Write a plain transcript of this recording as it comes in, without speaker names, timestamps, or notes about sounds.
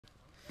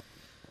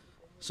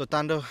So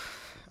Thando,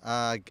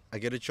 I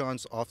get a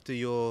chance after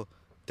your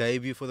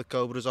debut for the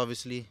Cobras,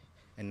 obviously,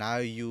 and now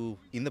you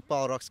in the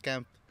Paul Rocks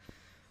camp.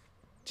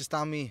 Just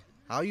tell me,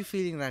 how are you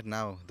feeling right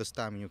now, this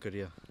time in your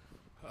career?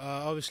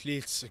 Obviously,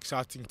 it's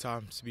exciting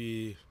time to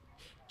be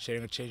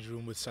sharing a change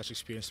room with such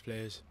experienced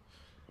players.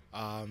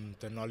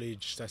 The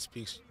knowledge that's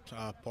being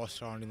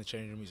passed around in the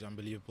change room is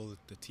unbelievable.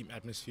 The team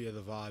atmosphere,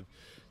 the vibe,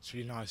 it's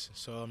really nice.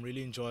 So I'm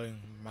really enjoying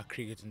my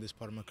cricket in this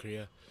part of my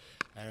career,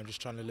 and I'm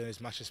just trying to learn as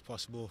much as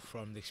possible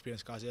from the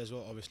experienced guys as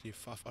well. Obviously,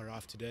 Faf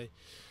arrived today,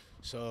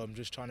 so I'm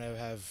just trying to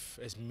have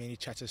as many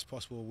chats as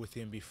possible with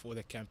him before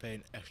the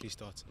campaign actually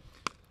starts.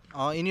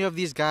 Are any of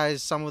these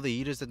guys some of the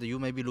heroes that you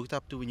maybe looked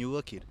up to when you were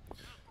a kid?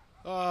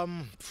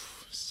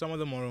 Some of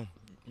them are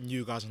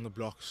new guys on the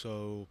block,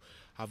 so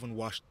I haven't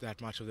watched that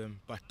much of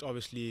them. But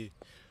obviously,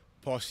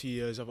 past few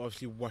years, I've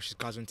obviously watched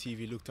guys on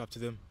TV, looked up to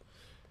them,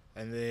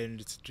 and then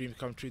it's a dream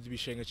come true to be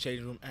sharing a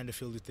change room and a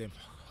field with them.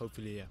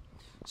 Hopefully, yeah.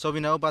 So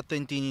we know about the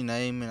Ntini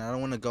name, and I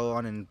don't want to go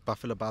on and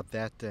buffle about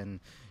that. And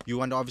you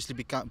want to obviously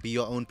be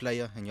your own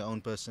player and your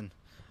own person.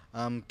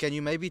 Can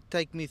you maybe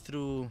take me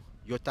through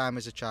your time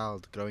as a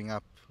child, growing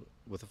up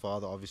with a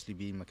father, obviously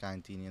being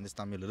Makai Ntini, and just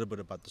tell me a little bit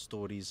about the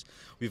stories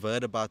we've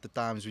heard about the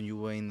times when you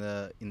were in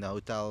the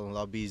hotel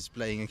lobbies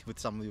playing with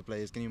some of your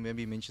players. Can you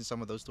maybe mention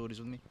some of those stories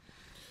with me?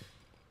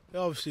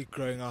 Yeah, obviously,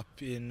 growing up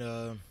in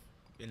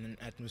an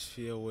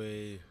atmosphere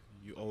where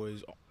you're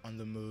always on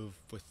the move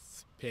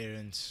with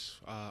parents,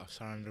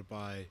 surrounded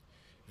by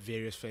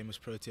various famous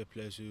Protea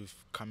players who've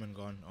come and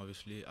gone.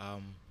 Obviously, it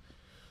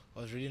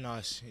was really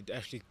nice. It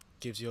actually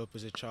gives you hope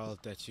as a child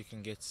that you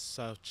can get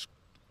such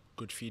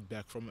good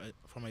feedback from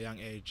a young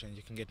age, and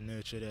you can get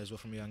nurtured as well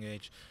from a young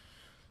age.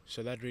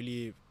 So that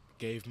really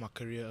gave my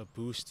career a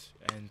boost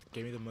and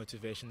gave me the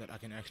motivation that I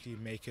can actually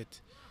make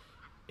it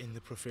in the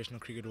professional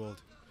cricket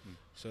world.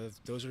 So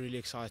those are really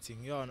exciting.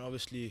 Yeah, and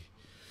obviously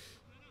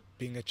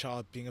being a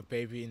child, being a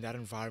baby in that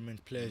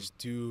environment, players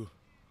do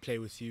play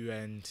with you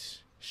and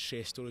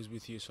share stories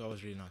with you. So it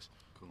was really nice.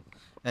 Cool.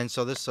 And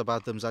so this is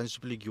about the Mzansi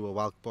Super League. You were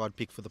wild card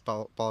pick for the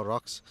Paul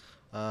Rocks.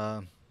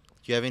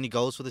 Do you have any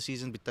goals for the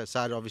season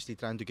besides obviously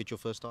trying to get your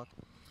first start?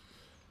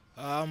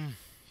 Um,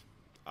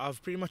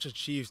 I've pretty much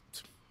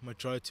achieved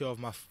majority of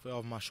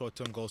my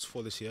short-term goals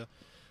for this year.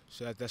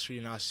 So that's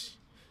really nice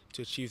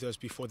to achieve those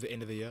before the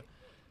end of the year.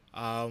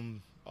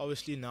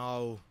 Obviously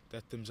now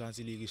that the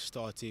Mzansi League is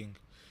starting,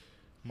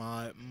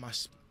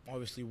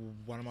 obviously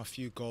one of my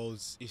few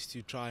goals is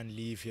to try and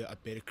leave here a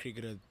better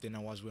cricketer than I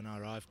was when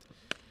I arrived.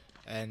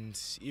 And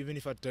even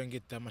if I don't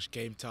get that much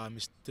game time,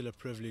 it's still a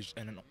privilege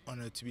and an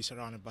honour to be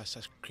surrounded by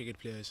such cricket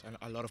players and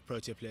a lot of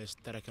Protea players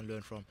that I can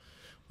learn from,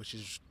 which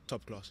is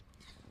top class.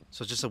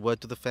 So just a word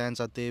to the fans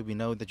out there. We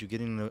know that you're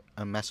getting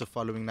a massive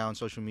following now on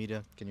social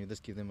media. Can you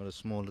just give them a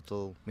small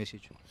little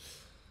message?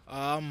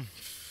 Um,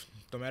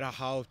 no matter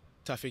how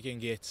tough it can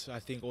get, I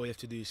think all you have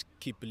to do is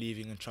keep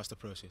believing and trust the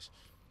process.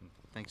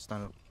 Thanks,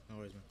 Tano. No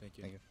worries, man. Thank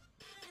you. Thank you.